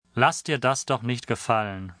Lass dir das doch nicht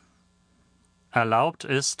gefallen. Erlaubt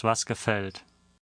ist, was gefällt.